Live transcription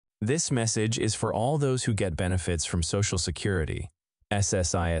This message is for all those who get benefits from Social Security,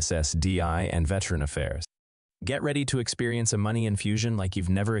 SSI, and Veteran Affairs. Get ready to experience a money infusion like you've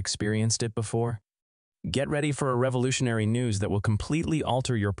never experienced it before. Get ready for a revolutionary news that will completely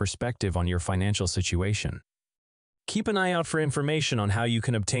alter your perspective on your financial situation. Keep an eye out for information on how you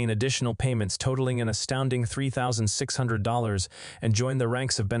can obtain additional payments totaling an astounding $3,600 and join the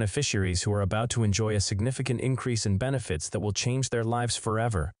ranks of beneficiaries who are about to enjoy a significant increase in benefits that will change their lives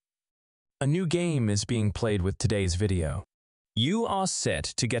forever. A new game is being played with today's video. You are set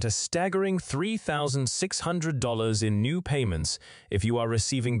to get a staggering $3,600 in new payments if you are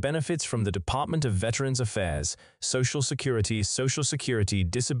receiving benefits from the Department of Veterans Affairs, Social Security,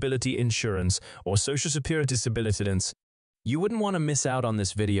 Disability Insurance, or Social Security Disability Insurance. You wouldn't want to miss out on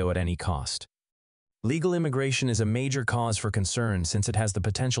this video at any cost. Legal immigration is a major cause for concern since it has the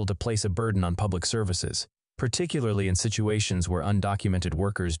potential to place a burden on public services, particularly in situations where undocumented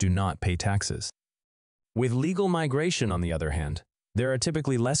workers do not pay taxes. With legal migration, on the other hand, there are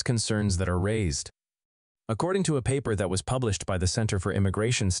typically less concerns that are raised. According to a paper that was published by the Center for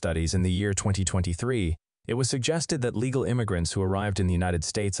Immigration Studies in the year 2023, it was suggested that legal immigrants who arrived in the United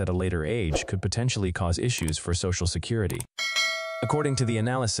States at a later age could potentially cause issues for Social Security. According to the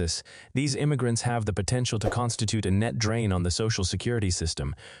analysis, these immigrants have the potential to constitute a net drain on the Social Security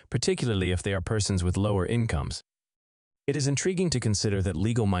system, particularly if they are persons with lower incomes. It is intriguing to consider that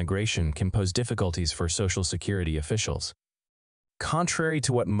legal migration can pose difficulties for Social Security officials. Contrary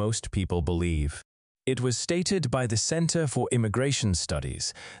to what most people believe, it was stated by the Center for Immigration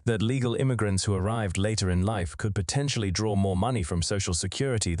Studies that legal immigrants who arrived later in life could potentially draw more money from Social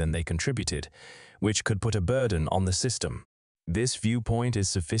Security than they contributed, which could put a burden on the system. This viewpoint is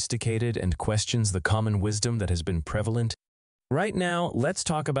sophisticated and questions the common wisdom that has been prevalent. Right now, let's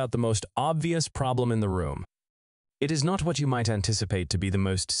talk about the most obvious problem in the room. It is not what you might anticipate to be the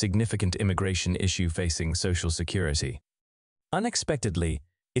most significant immigration issue facing Social Security. Unexpectedly,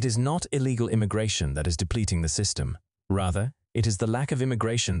 it is not illegal immigration that is depleting the system. Rather, it is the lack of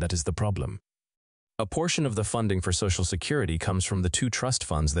immigration that is the problem. A portion of the funding for Social Security comes from the two trust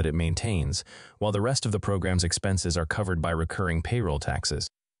funds that it maintains, while the rest of the program's expenses are covered by recurring payroll taxes.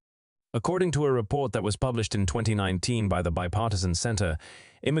 According to a report that was published in 2019 by the Bipartisan Center,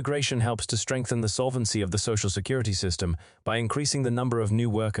 immigration helps to strengthen the solvency of the Social Security system by increasing the number of new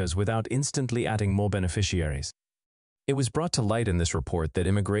workers without instantly adding more beneficiaries. It was brought to light in this report that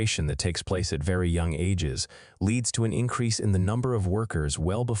immigration that takes place at very young ages leads to an increase in the number of workers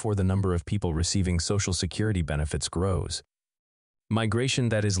well before the number of people receiving Social Security benefits grows. Migration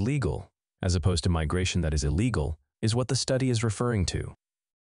that is legal, as opposed to migration that is illegal, is what the study is referring to.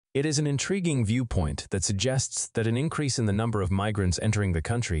 It is an intriguing viewpoint that suggests that an increase in the number of migrants entering the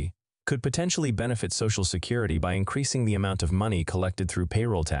country could potentially benefit Social Security by increasing the amount of money collected through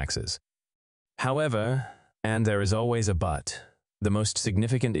payroll taxes. However, and there is always a but, the most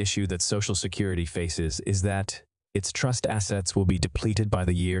significant issue that Social Security faces is that its trust assets will be depleted by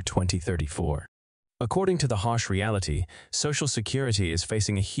the year 2034. According to the harsh reality, Social Security is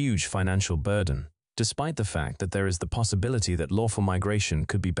facing a huge financial burden, despite the fact that there is the possibility that lawful migration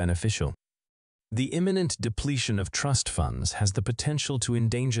could be beneficial. The imminent depletion of trust funds has the potential to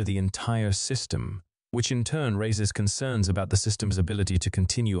endanger the entire system, which in turn raises concerns about the system's ability to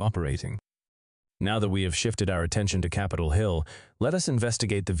continue operating. Now that we have shifted our attention to Capitol Hill, let us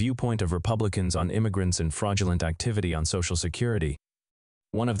investigate the viewpoint of Republicans on immigrants and fraudulent activity on Social Security.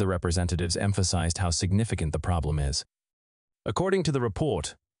 One of the representatives emphasized how significant the problem is. According to the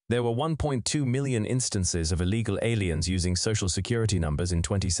report, there were 1.2 million instances of illegal aliens using Social Security numbers in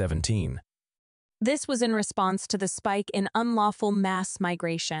 2017. This was in response to the spike in unlawful mass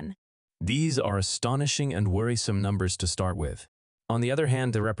migration. These are astonishing and worrisome numbers to start with. On the other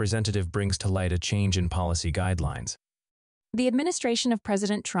hand, the representative brings to light a change in policy guidelines. The administration of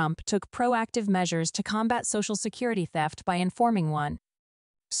President Trump took proactive measures to combat Social Security theft by informing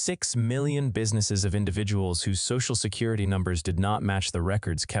 6 million businesses of individuals whose Social Security numbers did not match the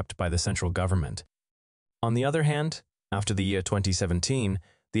records kept by the central government. On the other hand, after the year 2017,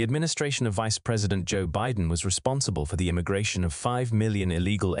 the administration of Vice President Joe Biden was responsible for the immigration of 5 million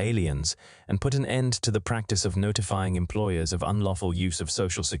illegal aliens and put an end to the practice of notifying employers of unlawful use of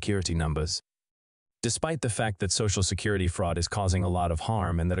Social Security numbers. Despite the fact that Social Security fraud is causing a lot of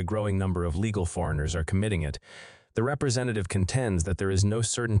harm and that a growing number of legal foreigners are committing it, the representative contends that there is no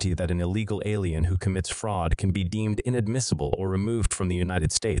certainty that an illegal alien who commits fraud can be deemed inadmissible or removed from the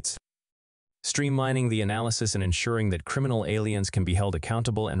United States. streamlining the analysis and ensuring that criminal aliens can be held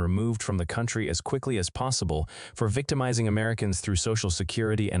accountable and removed from the country as quickly as possible for victimizing Americans through Social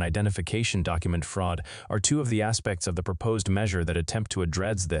Security and identification document fraud are two of the aspects of the proposed measure that attempt to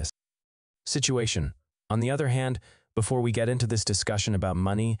address this situation. On the other hand, before we get into this discussion about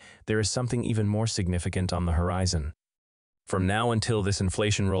money, there is something even more significant on the horizon. From now until this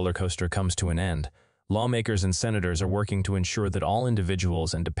inflation roller coaster comes to an end, lawmakers and senators are working to ensure that all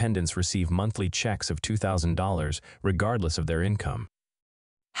individuals and dependents receive monthly checks of $2,000 regardless of their income.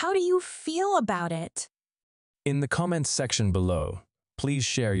 How do you feel about it? In the comments section below, please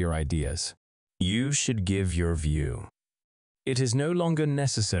share your ideas. You should give your view. It is no longer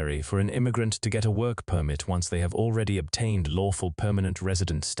necessary for an immigrant to get a work permit once they have already obtained lawful permanent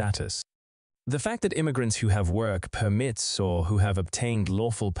resident status. The fact that immigrants who have work permits or who have obtained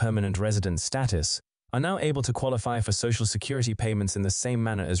lawful permanent resident status are now able to qualify for Social Security payments in the same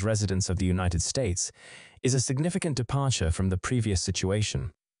manner as residents of the United States is a significant departure from the previous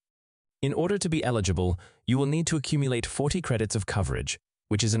situation. In order to be eligible, you will need to accumulate 40 credits of coverage,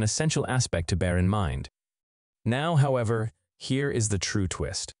 which is an essential aspect to bear in mind. Now, however, here is the true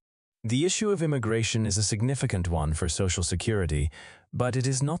twist. The issue of immigration is a significant one for Social Security, but it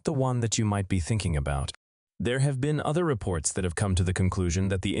is not the one that you might be thinking about. There have been other reports that have come to the conclusion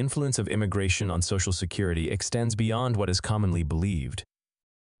that the influence of immigration on Social Security extends beyond what is commonly believed.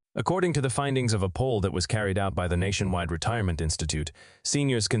 According to the findings of a poll that was carried out by the Nationwide Retirement Institute,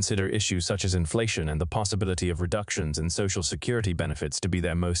 seniors consider issues such as inflation and the possibility of reductions in Social Security benefits to be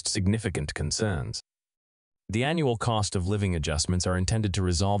their most significant concerns. The annual cost of living adjustments are intended to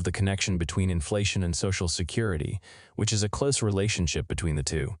resolve the connection between inflation and Social Security, which is a close relationship between the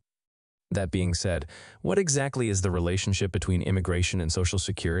two. That being said, what exactly is the relationship between immigration and Social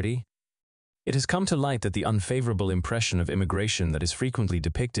Security? It has come to light that the unfavorable impression of immigration that is frequently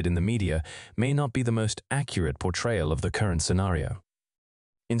depicted in the media may not be the most accurate portrayal of the current scenario.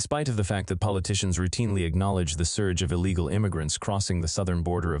 In spite of the fact that politicians routinely acknowledge the surge of illegal immigrants crossing the southern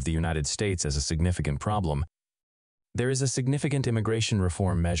border of the United States as a significant problem, there is a significant immigration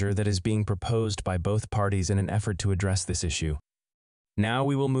reform measure that is being proposed by both parties in an effort to address this issue. Now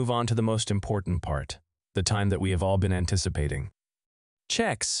we will move on to the most important part, the time that we have all been anticipating.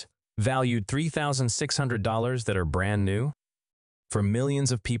 Checks, valued $3,600 that are brand new. For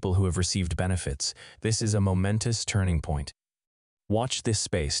millions of people who have received benefits, this is a momentous turning point. Watch this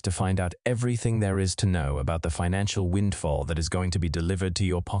space to find out everything there is to know about the financial windfall that is going to be delivered to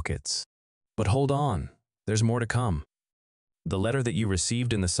your pockets. But hold on, there's more to come. The letter that you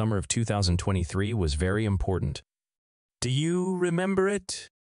received in the summer of 2023 was very important. Do you remember it?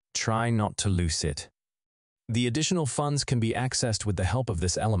 Try not to lose it. The additional funds can be accessed with the help of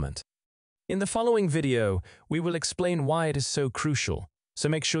this element. In the following video, we will explain why it is so crucial, so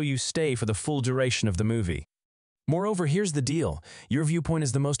make sure you stay for the full duration of the movie. Moreover, here's the deal. Your viewpoint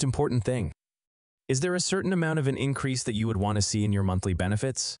is the most important thing. Is there a certain amount of an increase that you would want to see in your monthly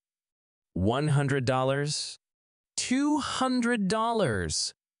benefits? $100?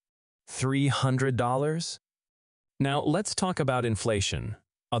 $200? $300? Now, let's talk about inflation,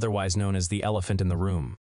 otherwise known as the elephant in the room.